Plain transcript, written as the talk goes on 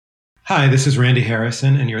Hi, this is Randy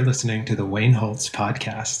Harrison, and you're listening to the Wayne Holtz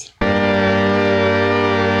podcast.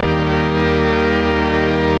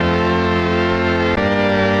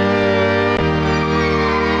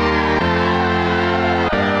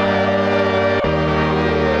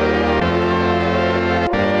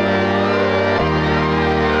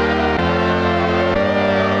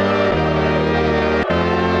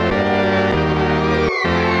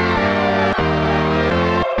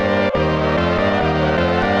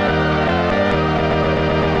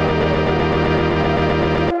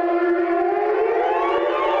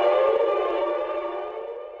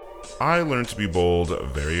 I learned to be bold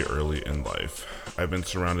very early in life. I've been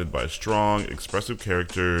surrounded by strong, expressive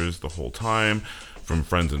characters the whole time, from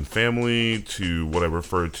friends and family to what I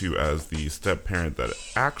refer to as the step-parent that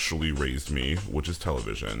actually raised me, which is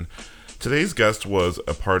television. Today's guest was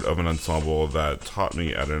a part of an ensemble that taught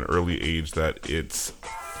me at an early age that it's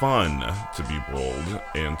fun to be bold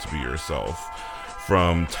and to be yourself.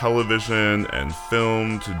 From television and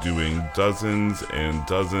film to doing dozens and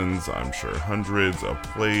dozens, I'm sure hundreds of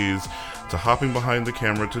plays, to hopping behind the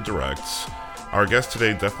camera to direct, our guest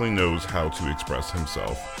today definitely knows how to express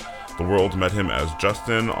himself. The world met him as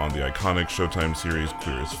Justin on the iconic Showtime series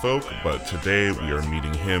Queer as Folk, but today we are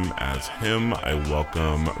meeting him as him. I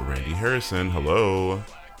welcome Randy Harrison. Hello.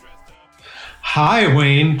 Hi,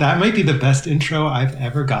 Wayne. That might be the best intro I've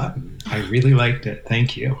ever gotten. I really liked it.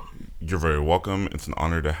 Thank you. You're very welcome. It's an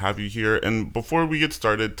honor to have you here. And before we get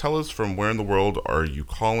started, tell us from where in the world are you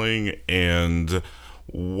calling and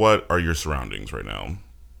what are your surroundings right now?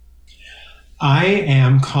 I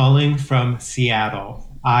am calling from Seattle.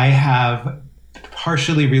 I have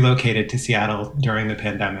partially relocated to Seattle during the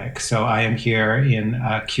pandemic, so I am here in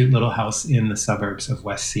a cute little house in the suburbs of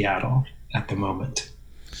West Seattle at the moment.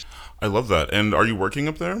 I love that. And are you working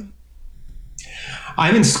up there?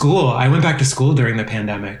 I'm in school. I went back to school during the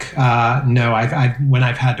pandemic. No, when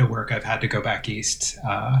I've had to work, I've had to go back east.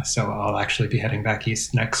 So I'll actually be heading back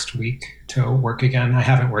east next week to work again. I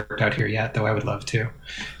haven't worked out here yet, though I would love to.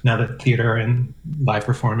 Now that theater and live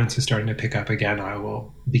performance is starting to pick up again, I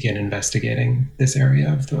will begin investigating this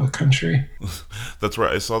area of the country. That's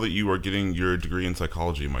right. I saw that you are getting your degree in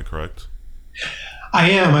psychology. Am I correct? I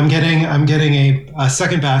am. I'm getting a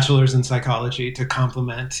second bachelor's in psychology to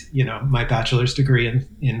complement, my bachelor's degree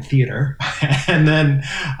in theater, and then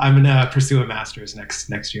I'm gonna pursue a master's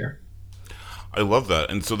next year. I love that.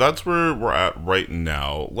 And so that's where we're at right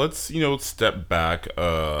now. Let's, step back.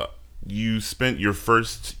 You spent your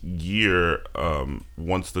first year,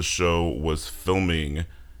 once the show was filming,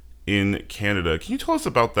 in Canada. Can you tell us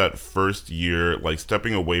about that first year, like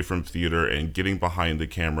stepping away from theater and getting behind the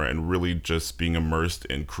camera and really just being immersed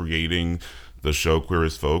in creating the show Queer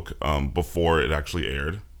as Folk before it actually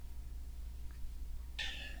aired?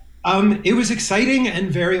 It was exciting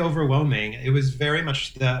and very overwhelming. It was very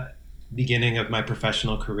much the beginning of my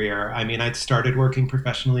professional career. I mean, I'd started working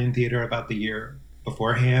professionally in theater about the year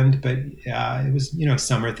beforehand, but it was,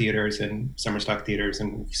 summer theaters and summer stock theaters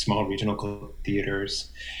and small regional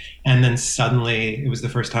theaters. And then suddenly it was the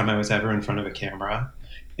first time I was ever in front of a camera.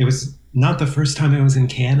 It was not the first time I was in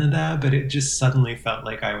Canada, but it just suddenly felt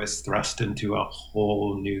like I was thrust into a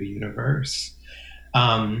whole new universe.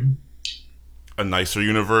 A nicer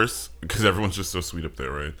universe? Because everyone's just so sweet up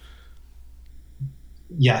there, right?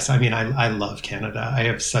 Yes, I mean, I love Canada. I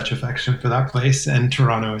have such affection for that place and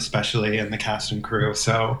Toronto especially and the cast and crew.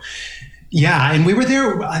 So yeah, and we were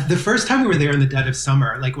there the first time we were there in the dead of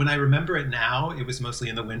summer. Like when I remember it now, it was mostly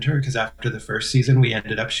in the winter because after the first season, we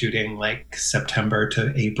ended up shooting like September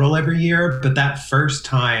to April every year. But that first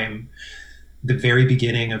time, the very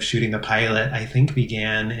beginning of shooting the pilot, I think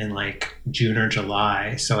began in like June or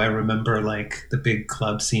July. So I remember like the big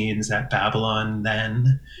club scenes at Babylon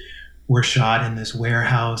then were shot in this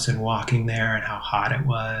warehouse and walking there and how hot it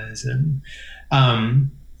was. And I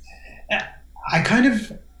kind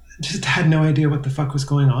of just had no idea what the fuck was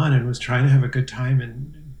going on and was trying to have a good time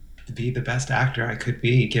and be the best actor I could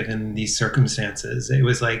be given these circumstances. It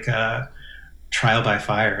was like a trial by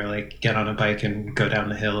fire, like get on a bike and go down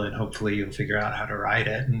the hill and hopefully you'll figure out how to ride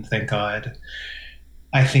it. And thank God,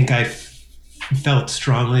 I think I felt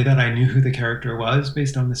strongly that I knew who the character was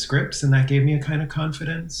based on the scripts, and that gave me a kind of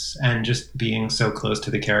confidence. And just being so close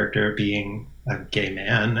to the character, being a gay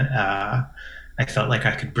man, I felt like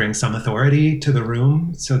I could bring some authority to the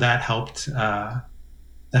room, so that helped. That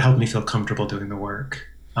helped me feel comfortable doing the work.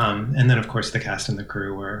 And then, of course, the cast and the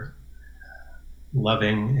crew were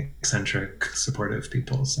loving, eccentric, supportive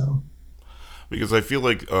people. So, because I feel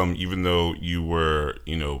like even though you were,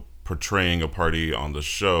 portraying a party on the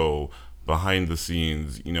show, behind the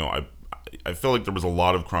scenes, I feel like there was a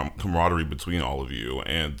lot of camaraderie between all of you,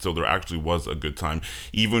 and so there actually was a good time.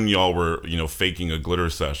 Even y'all were, faking a glitter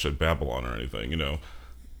sesh at Babylon or anything.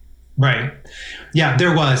 Right. Yeah,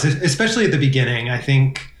 there was, especially at the beginning. I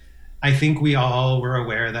think we all were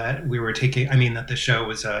aware that we were taking. I mean, that the show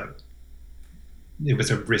was a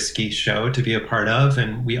risky show to be a part of,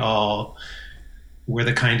 and we all were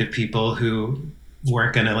the kind of people who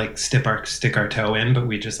weren't gonna like stick our toe in, but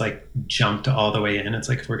we just like jumped all the way in. It's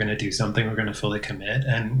like, if we're gonna do something, we're gonna fully commit.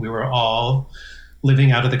 And we were all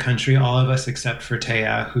living out of the country. All of us except for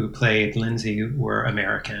Taya, who played Lindsay, were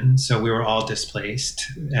American. So we were all displaced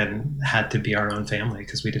and had to be our own family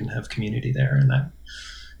because we didn't have community there. And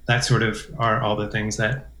that sort of are all the things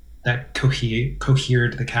that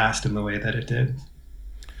cohered the cast in the way that it did.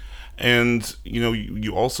 And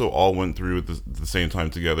you also all went through at the same time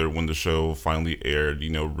together when the show finally aired.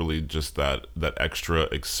 Really just that extra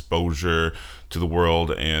exposure to the world,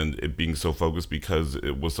 and it being so focused because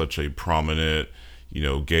it was such a prominent,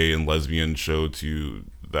 gay and lesbian show to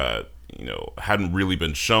that hadn't really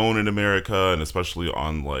been shown in America, and especially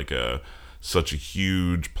on like such a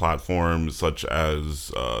huge platform such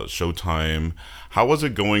as Showtime. How was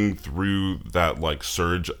it going through that like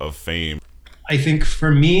surge of fame? I think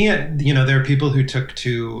for me, there are people who took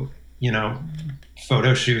to,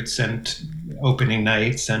 photo shoots and opening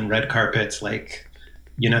nights and red carpets like,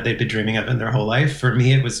 they'd been dreaming of in their whole life. For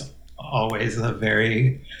me, it was always a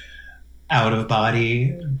very out of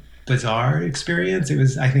body, bizarre experience.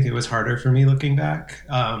 I think it was harder for me looking back,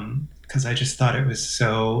 because I just thought it was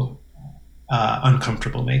so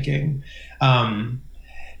uncomfortable making.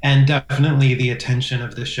 And definitely the attention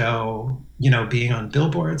of the show, being on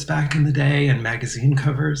billboards back in the day and magazine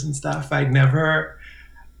covers and stuff. I never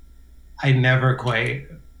quite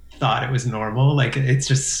thought it was normal. Like, it's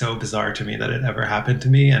just so bizarre to me that it ever happened to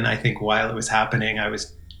me. And I think while it was happening, I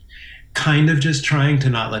was kind of just trying to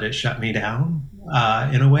not let it shut me down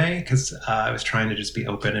in a way, because I was trying to just be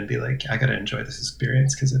open and be like, I got to enjoy this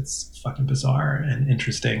experience because it's fucking bizarre and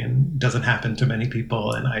interesting and doesn't happen to many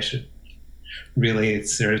people. And I should really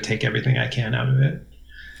sort of take everything I can out of it.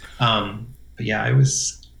 But yeah, it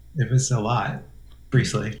was a lot,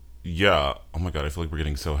 briefly. Yeah. Oh my god, I feel like we're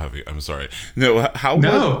getting so heavy. I'm sorry. No, how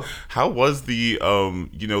was the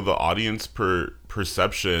the audience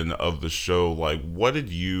perception of the show? Like, what did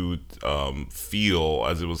you feel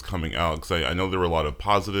as it was coming out? Because I know there were a lot of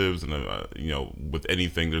positives, and with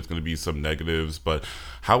anything there's going to be some negatives. But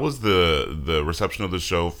how was the reception of the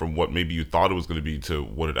show from what maybe you thought it was going to be to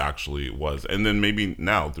what it actually was, and then maybe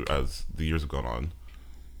now as the years have gone on?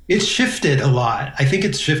 It's shifted a lot. I think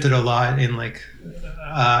it's shifted a lot in like,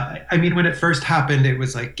 when it first happened, it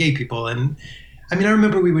was like gay people. And I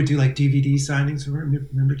remember we would do like DVD signings.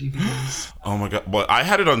 Remember DVDs? Oh my god. Well, I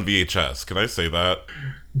had it on VHS. Can I say that?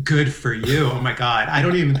 Good for you. Oh my god. I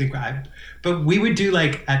don't even think but we would do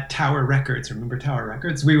like at Tower Records. Remember Tower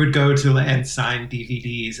Records? We would go to and sign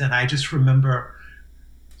DVDs. And I just remember,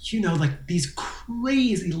 like these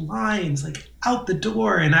crazy lines like out the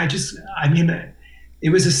door. And it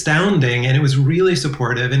was astounding, and it was really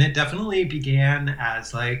supportive, and it definitely began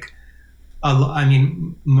as like,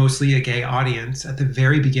 mostly a gay audience at the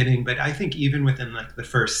very beginning, but I think even within like the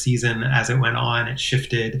first season, as it went on, it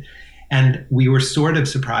shifted, and we were sort of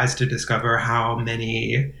surprised to discover how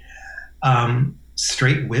many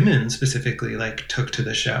straight women specifically like took to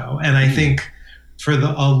the show. And I think for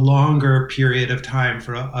a longer period of time,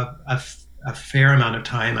 for a fair amount of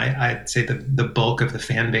time, I'd say the bulk of the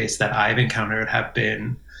fan base that I've encountered have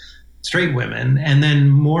been straight women. And then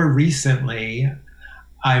more recently,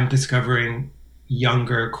 I'm discovering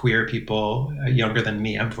younger queer people, younger than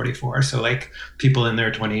me. I'm 44. So like people in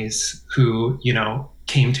their 20s who,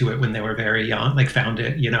 came to it when they were very young, like found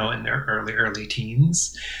it, in their early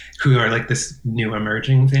teens, who are like this new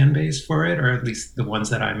emerging fan base for it, or at least the ones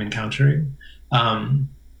that I'm encountering. And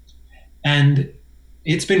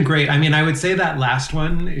it's been great. I would say that last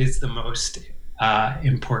one is the most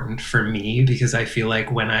important for me, because I feel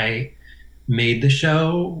like when I made the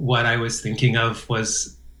show, what I was thinking of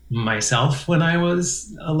was myself when I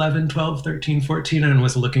was 11, 12, 13, 14, and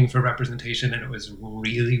was looking for representation. And it was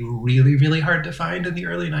really, really, really hard to find in the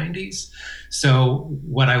early 90s. So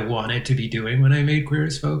what I wanted to be doing when I made Queer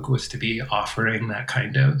as Folk was to be offering that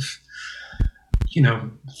kind of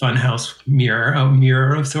funhouse mirror, a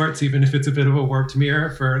mirror of sorts, even if it's a bit of a warped mirror,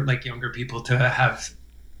 for like younger people to have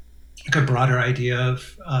like a broader idea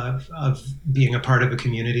of being a part of a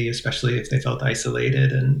community, especially if they felt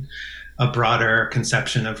isolated, and a broader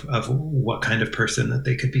conception of what kind of person that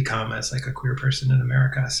they could become as like a queer person in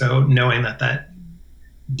America. So knowing that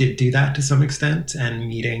did do that to some extent, and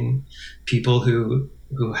meeting people who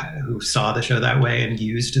who saw the show that way and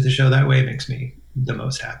used the show that way makes me the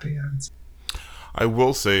most happy. I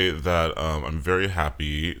will say that I'm very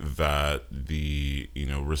happy that the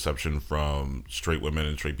reception from straight women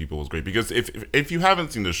and straight people was great, because if you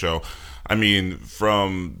haven't seen the show, I mean,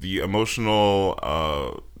 from the emotional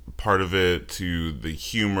part of it to the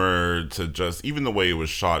humor to just even the way it was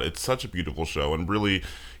shot, it's such a beautiful show and really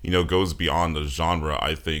goes beyond the genre,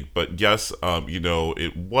 I think. But yes,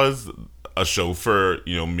 it was a show for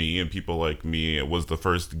me and people like me. It was the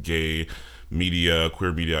first gay media,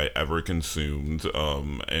 queer media I ever consumed.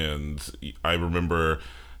 And I remember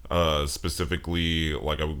specifically,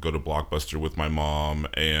 like, I would go to Blockbuster with my mom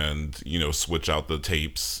and switch out the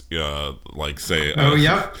tapes, like say Oh,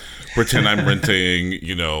 yep. pretend I'm renting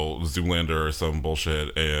Zoolander or some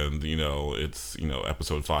bullshit, and it's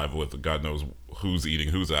episode 5 with God knows who's eating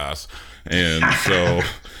whose ass. And so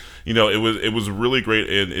it was really great,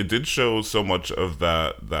 and it did show so much of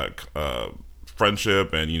that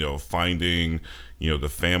friendship and finding the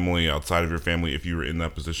family outside of your family if you were in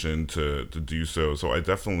that position to do so. So I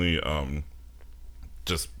definitely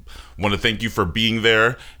just want to thank you for being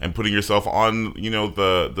there and putting yourself on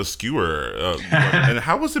the skewer. And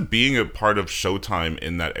how was it being a part of Showtime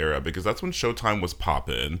in that era, because that's when Showtime was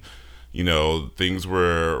popping. Things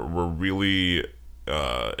were really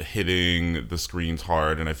hitting the screens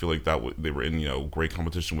hard, and I feel like that they were in great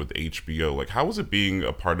competition with HBO. Like, how was it being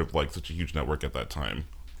a part of like such a huge network at that time?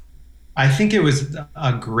 I think it was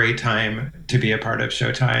a great time to be a part of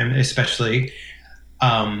Showtime, especially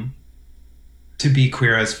um, to be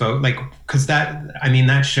queer as folk, like, because that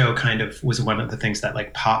show kind of was one of the things that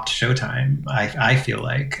like popped Showtime, I feel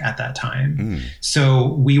like, at that time. Mm. So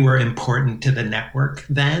we were important to the network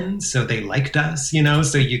then, so they liked us,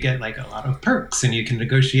 so you get like a lot of perks and you can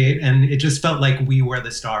negotiate, and it just felt like we were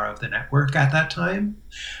the star of the network at that time,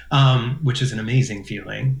 which is an amazing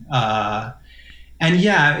feeling. And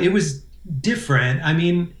yeah, it was different. I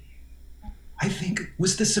mean, I think,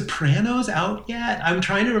 was The Sopranos out yet? I'm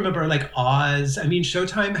trying to remember, like Oz. I mean,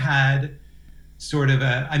 Showtime had sort of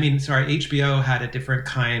HBO had a different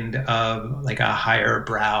kind of like a higher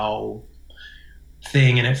brow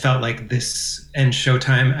thing, and it felt like this. And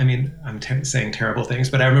Showtime, I mean, I'm saying terrible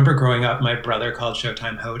things, but I remember growing up, my brother called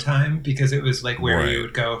Showtime Ho Time, because it was like where Right. you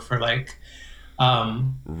would go for like,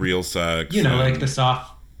 um, Real sex like the and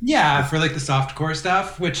soft, yeah, for like the soft core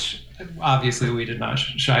stuff, which obviously we did not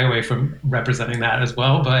shy away from representing that as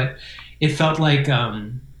well. But it felt like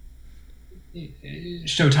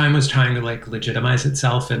Showtime was trying to like legitimize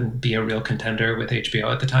itself and be a real contender with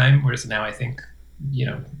HBO at the time. Whereas now I think,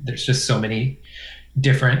 there's just so many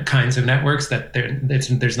different kinds of networks that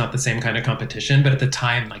there's not the same kind of competition. But at the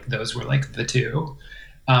time, like those were like the two.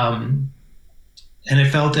 Um, and it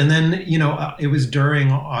felt, and then, it was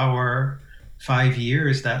during our 5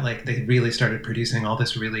 years that like they really started producing all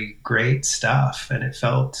this really great stuff, and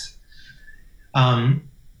um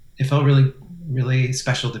it felt really, really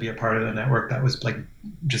special to be a part of a network that was like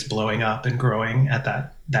just blowing up and growing at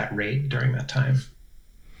that rate during that time.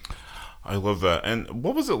 I love that. And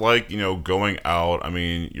what was it like, going out? I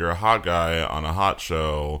mean, you're a hot guy on a hot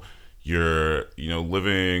show. You're,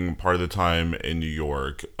 living part of the time in New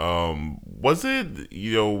York. Was it,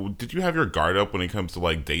 did you have your guard up when it comes to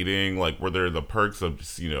like dating? Like, were there the perks of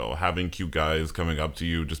just, having cute guys coming up to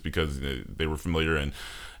you just because they were familiar? And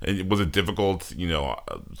was it difficult,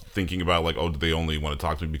 thinking about like, oh, do they only want to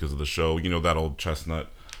talk to me because of the show? That old chestnut.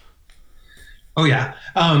 Oh yeah.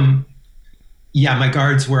 Yeah, my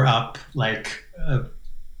guards were up like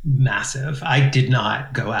massive. I did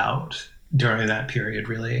not go out during that period,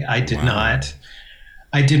 really. Wow.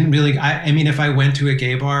 I didn't really, I mean, if I went to a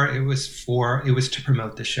gay bar, it was to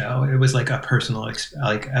promote the show. It was like a personal,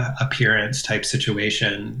 appearance type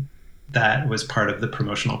situation that was part of the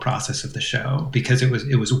promotional process of the show, because it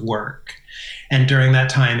was work. And during that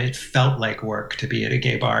time, it felt like work to be at a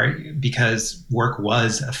gay bar, because work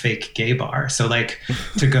was a fake gay bar. So like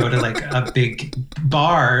to go to like a big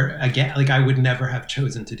bar again, like I would never have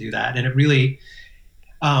chosen to do that. And it really,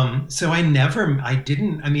 so I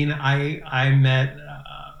didn't, I mean, I met,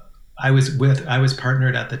 I was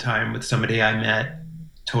partnered at the time with somebody I met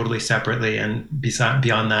totally separately. And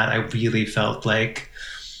beyond that, I really felt like,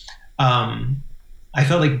 um, I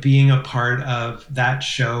felt like being a part of that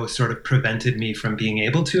show sort of prevented me from being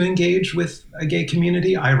able to engage with a gay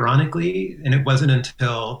community, ironically. And it wasn't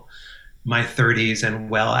until my 30s and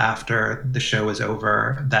well after the show was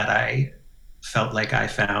over that I felt like I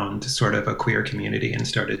found sort of a queer community and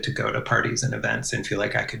started to go to parties and events and feel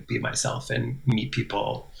like I could be myself and meet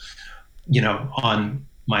people, on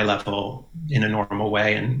my level in a normal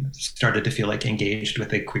way and started to feel like engaged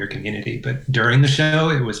with a queer community. But during the show,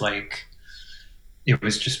 it was like, it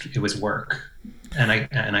was work. And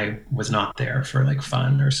I was not there for like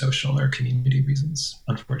fun or social or community reasons,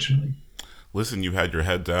 unfortunately. Listen, you had your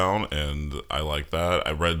head down, and I like that.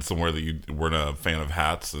 I read somewhere that you weren't a fan of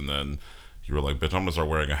hats, and then you were like, bitch, I'm gonna start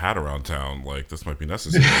wearing a hat around town. Like, this might be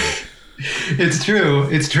necessary. It's true.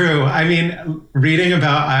 It's true. I mean, reading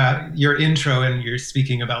about your intro, and you're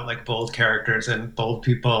speaking about like bold characters and bold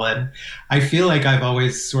people. And I feel like I've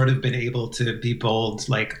always sort of been able to be bold,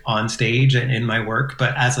 like on stage and in my work.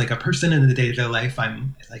 But as like a person in the day-to-day life,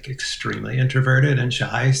 I'm like extremely introverted and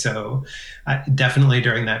shy. So definitely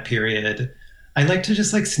during that period, I like to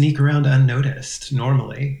just like sneak around unnoticed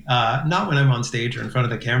normally. Not when I'm on stage or in front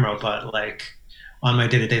of the camera, but like on my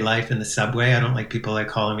day-to-day life in the subway. I don't like people like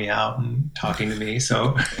calling me out and talking to me.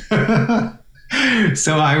 So,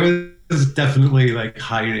 so I was definitely like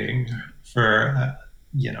hiding for,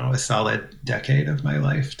 a solid decade of my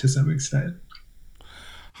life to some extent.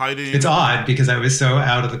 Hiding. It's odd because I was so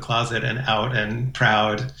out of the closet and out and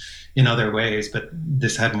proud in other ways, but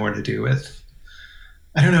this had more to do with,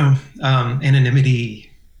 I don't know,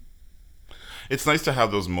 anonymity. It's nice to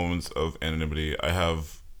have those moments of anonymity. I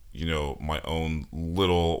have, my own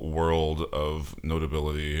little world of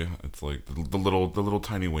notability. It's like the little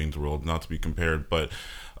tiny Wayne's World, not to be compared, but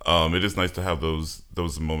it is nice to have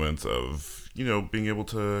those moments of, being able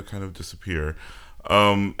to kind of disappear.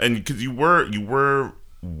 And because you were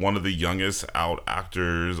one of the youngest out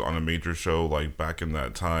actors on a major show, like back in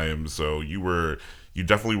that time, so you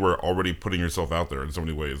definitely were already putting yourself out there in so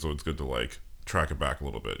many ways, so it's good to like track it back a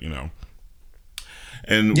little bit,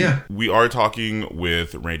 And yeah, we are talking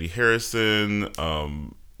with Randy Harrison.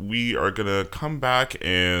 We are going to come back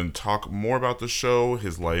and talk more about the show,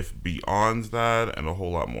 his life beyond that, and a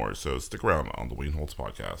whole lot more. So stick around on the Wayne Holtz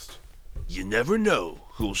Podcast. You never know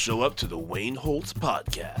who'll show up to the Wayne Holtz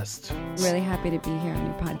Podcast. Really happy to be here on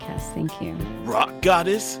your podcast. Thank you. Rock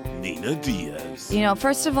goddess Nina Diaz.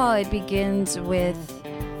 First of all, it begins with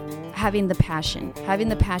having the passion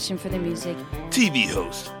for the music. TV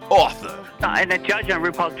host, author. And a judge on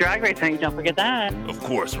RuPaul's Drag Race, don't forget that. Of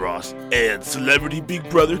course, Ross. And celebrity Big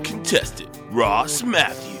Brother contestant, Ross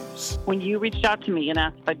Matthews. When you reached out to me and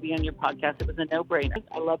asked if I'd be on your podcast, it was a no-brainer.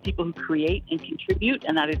 I love people who create and contribute,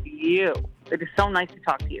 and that is you. It is so nice to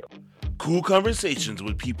talk to you. Cool conversations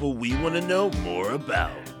with people we want to know more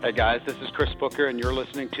about. Hey guys, this is Chris Booker, and you're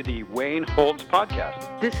listening to the Wayne Holtz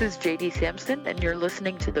Podcast. This is JD Sampson, and you're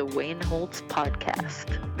listening to the Wayne Holtz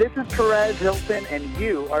Podcast. This is Perez Hilton, and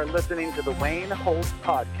you are listening to the Wayne Holtz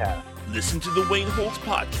Podcast. Listen to the Wayne Holtz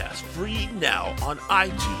Podcast free now on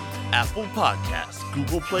iTunes, Apple Podcasts,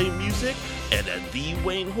 Google Play Music, and at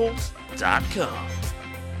thewayneholtz.com.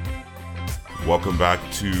 Welcome back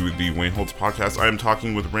to the Wayne Holtz Podcast. I am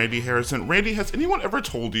talking with Randy Harrison. Randy, has anyone ever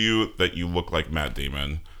told you that you look like Matt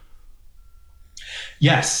Damon?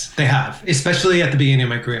 Yes, they have, especially at the beginning of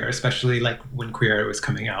my career, especially like when Queer was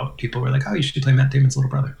coming out. People were like, oh, you should play Matt Damon's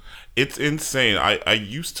little brother. It's insane. I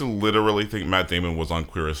used to literally think Matt Damon was on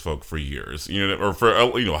Queer as Folk for years, or for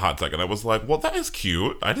a hot second. I was like, well, that is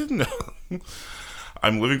cute. I didn't know.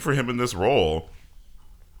 I'm living for him in this role.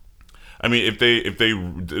 I mean, if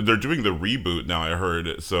they're doing the reboot now, I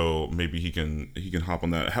heard, so maybe he can hop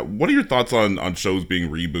on that. What are your thoughts on shows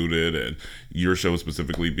being rebooted and your show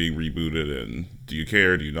specifically being rebooted? And do you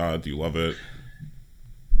care? Do you not? Do you love it?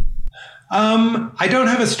 I don't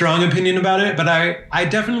have a strong opinion about it, but I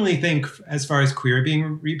definitely think as far as Queer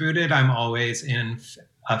being rebooted, I'm always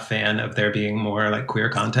a fan of there being more like queer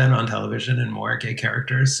content on television and more gay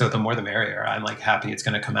characters. So the more the merrier. I'm like happy it's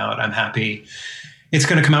going to come out. I'm happy it's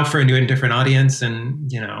going to come out for a new and different audience and,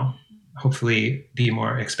 hopefully be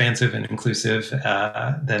more expansive and inclusive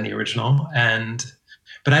than the original.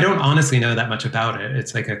 But I don't honestly know that much about it.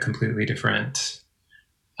 It's like a completely different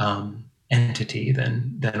entity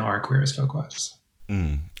than our Queer as Folk was.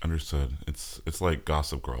 Understood. It's like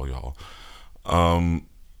Gossip Girl, y'all.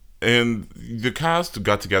 And the cast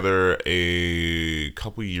got together a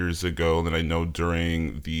couple years ago, and then I know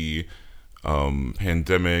during the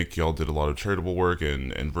pandemic, y'all did a lot of charitable work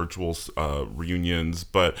and virtual reunions.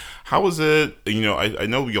 But how was it? I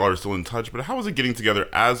know y'all are still in touch, but how was it getting together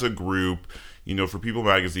as a group? For People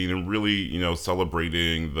Magazine and really,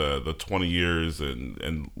 celebrating the 20 years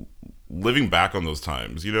and living back on those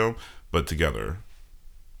times, but together.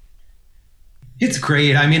 It's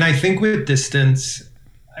great. I mean, I think with distance,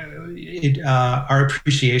 our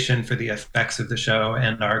appreciation for the effects of the show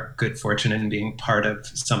and our good fortune in being part of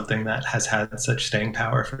something that has had such staying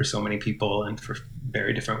power for so many people and for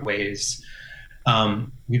very different ways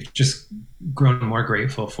We've just grown more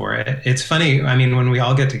grateful for it. It's funny. I mean, when we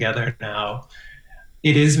all get together now,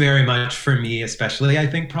 it is very much for me, especially, I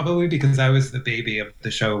think probably because I was the baby of the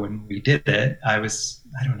show when we did it. I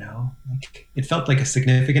don't know, like, it felt like a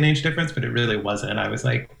significant age difference, but it really wasn't. I was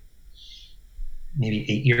like maybe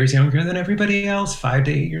 8 years younger than everybody else, 5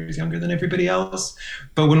 to 8 years younger than everybody else.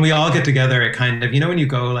 But when we all get together, it kind of, when you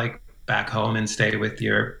go like back home and stay with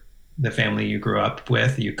the family you grew up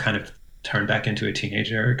with, you kind of turn back into a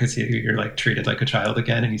teenager because you're like treated like a child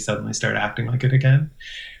again, and you suddenly start acting like it again.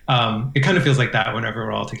 It kind of feels like that whenever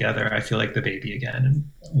we're all together. I feel like the baby again and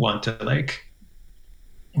want to like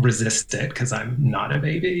resist it because I'm not a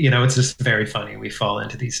baby. It's just very funny. We fall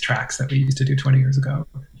into these tracks that we used to do 20 years ago.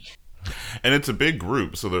 And it's a big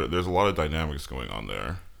group, so there's a lot of dynamics going on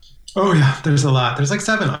there. Oh yeah, there's a lot. There's like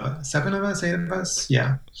 7 of us, 8 of us.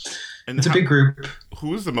 Yeah. And it's a big group.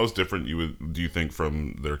 Who is the most different do you think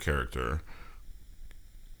from their character?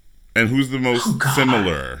 And who's the most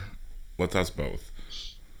similar? Let's ask both.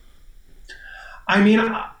 I mean,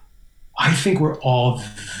 I think we're all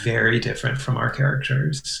very different from our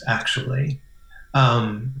characters, actually. I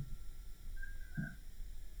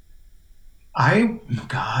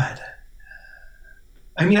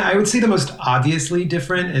mean, I would say the most obviously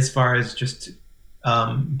different as far as just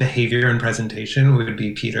behavior and presentation would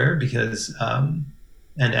be Peter, because and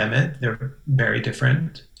Emmett, they're very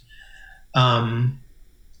different. Yeah,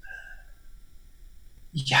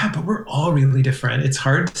 but we're all really different.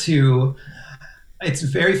 It's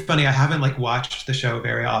very funny. I haven't like watched the show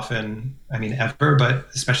very often. I mean, ever, but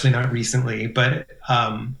especially not recently. But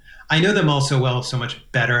I know them all so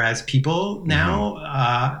much better as people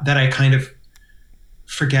now that I kind of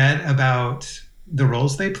forget about the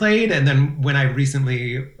roles they played. And then when I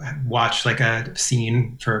recently watched like a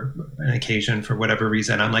scene for an occasion for whatever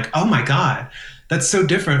reason, I'm like, oh my God, that's so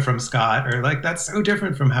different from Scott, or like, that's so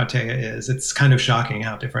different from how Taya is. It's kind of shocking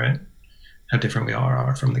how different we all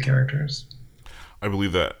are from the characters. I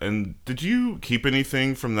believe that. And did you keep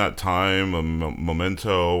anything from that time, a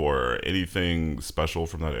memento or anything special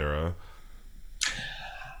from that era?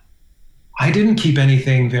 I didn't keep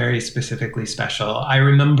anything very specifically special. I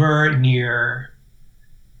remember near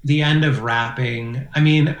the end of wrapping, I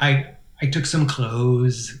mean, I took some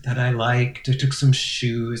clothes that I liked. I took some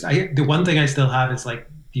shoes. The one thing I still have is like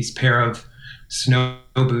these pair of snow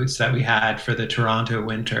boots that we had for the Toronto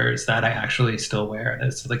winters that I actually still wear.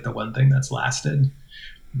 That's like the one thing that's lasted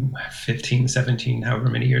 15, 17, however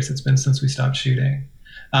many years it's been since we stopped shooting.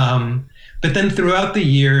 But then throughout the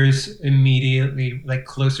years, immediately, like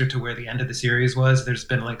closer to where the end of the series was, there's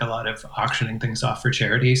been like a lot of auctioning things off for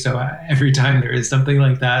charity. So every time there is something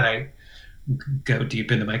like that, I go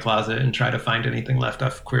deep into my closet and try to find anything left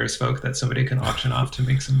off Queer as Folk that somebody can auction off to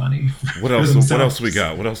make some money. What else we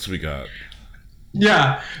got?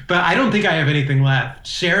 Yeah, but I don't think I have anything left.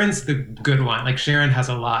 Sharon's the good one. Like Sharon has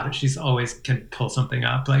a lot. She's always can pull something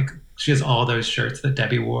up. Like she has all those shirts that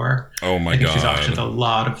Debbie wore. Oh my God. She's auctioned a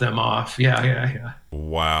lot of them off. Yeah.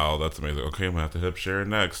 Wow, that's amazing. Okay, I'm gonna have to hit Sharon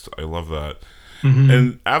next. I love that. Mm-hmm.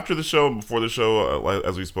 And after the show, before the show,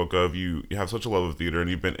 as we spoke of, you have such a love of theater and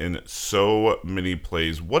you've been in so many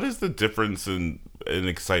plays. What is the difference in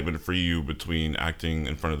excitement for you between acting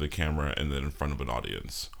in front of the camera and then in front of an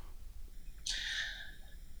audience?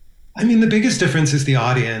 I mean, the biggest difference is the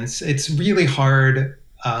audience. It's really hard.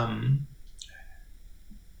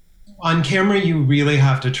 On camera, you really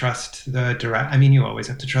have to trust the director. I mean, you always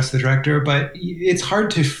have to trust the director, but it's hard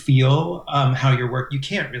to feel how your work, you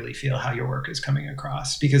can't really feel how your work is coming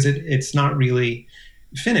across because it's not really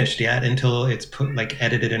finished yet until it's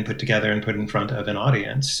edited and put together and put in front of an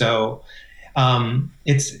audience. So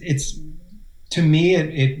it's to me,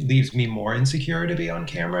 it leaves me more insecure to be on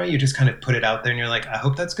camera. You just kind of put it out there and you're like, I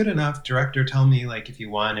hope that's good enough. Director, tell me like if you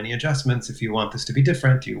want any adjustments, if you want this to be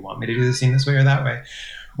different, do you want me to do the scene this way or that way?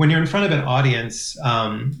 When you're in front of an audience,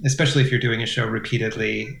 especially if you're doing a show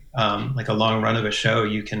repeatedly, like a long run of a show,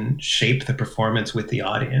 you can shape the performance with the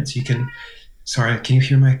audience. Sorry, can you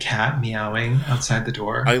hear my cat meowing outside the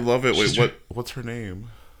door? I love it. Wait, what's her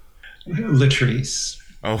name? Latrice.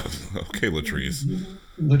 Oh, okay, Latrice.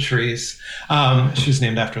 Latrice. She was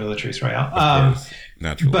named after Latrice Royale.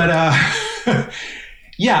 Naturally. But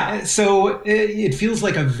yeah, so it feels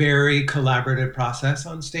like a very collaborative process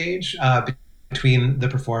on stage between the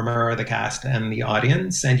performer or the cast and the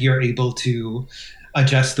audience, and you're able to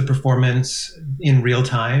adjust the performance in real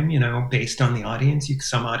time, based on the audience.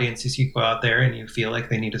 Some audiences, you go out there and you feel like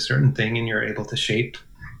they need a certain thing and you're able to shape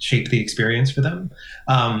the experience for them.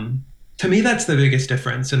 To me, that's the biggest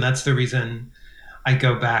difference. And that's the reason I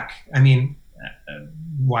go back. I mean,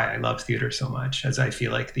 why I love theater so much, as I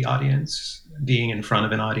feel like the audience, being in front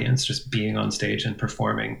of an audience, just being on stage and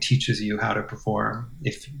performing, teaches you how to perform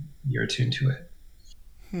if you're attuned to it.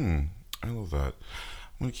 I love that.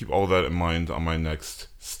 I'm going to keep all that in mind on my next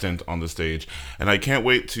stint on the stage. And I can't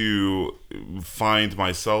wait to find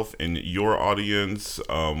myself in your audience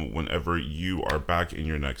whenever you are back in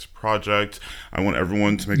your next project. I want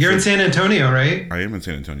everyone to make You're in San Antonio, right? I am in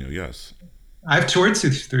San Antonio, yes. I've toured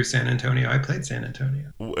through San Antonio. I played San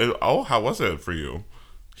Antonio. Oh, how was it for you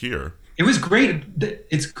here? It was great.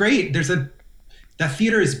 It's great. That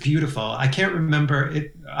theater is beautiful. I can't remember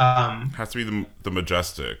it. Has to be the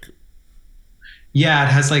Majestic. Yeah,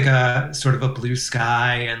 it has like a sort of a blue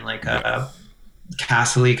sky and like a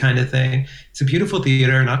castle-y kind of thing. It's a beautiful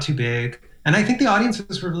theater, not too big. And I think the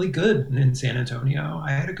audiences were really good in San Antonio.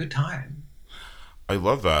 I had a good time. I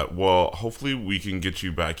love that. Well, hopefully we can get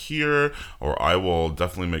you back here, or I will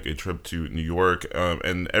definitely make a trip to New York.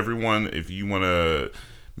 And everyone, if you want to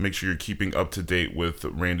make sure you're keeping up to date with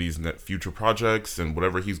Randy's future projects and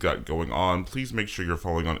whatever he's got going on, please make sure you're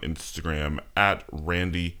following on Instagram at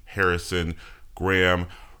Randy Harrison Graham.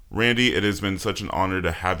 Randy, it has been such an honor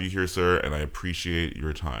to have you here, sir, and I appreciate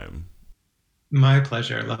your time. My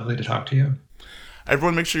pleasure. Lovely to talk to you.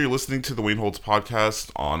 Everyone, make sure you're listening to the Wayne Holtz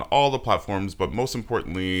podcast on all the platforms, but most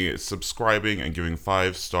importantly, subscribing and giving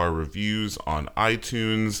 5-star reviews on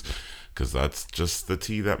iTunes, because that's just the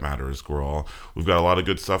tea that matters, girl. We've got a lot of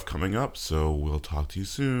good stuff coming up, so we'll talk to you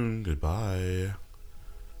soon. Goodbye.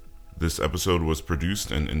 This episode was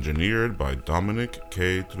produced and engineered by Dominic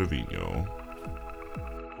K. Trevino.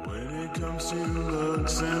 When it comes to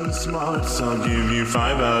looks and smarts, I'll give you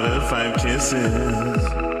 5 out of 5 kisses.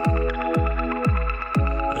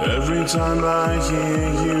 Every time I hear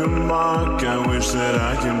you mock, I wish that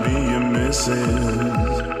I can be your missus.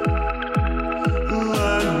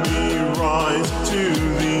 Let me rise to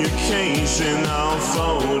the occasion. I'll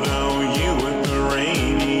photo you at the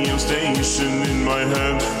radio station. In my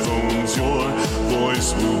headphones, your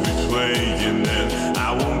voice will be playing, and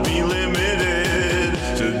I won't be limited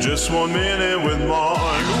to just 1 minute with Mark.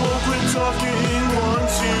 You won't quit talking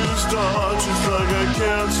once you start. It's like I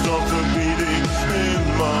can't stop the beating in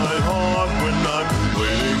my heart when I'm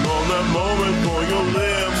waiting on that moment for your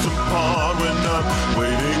lips apart. When I'm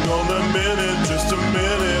waiting on that minute, just a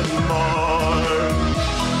minute mark.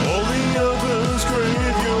 All the others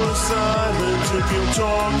crave your silence. If you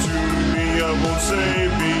talk to me, I won't say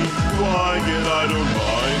be quiet. I don't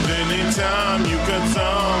mind anytime you cut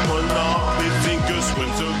time.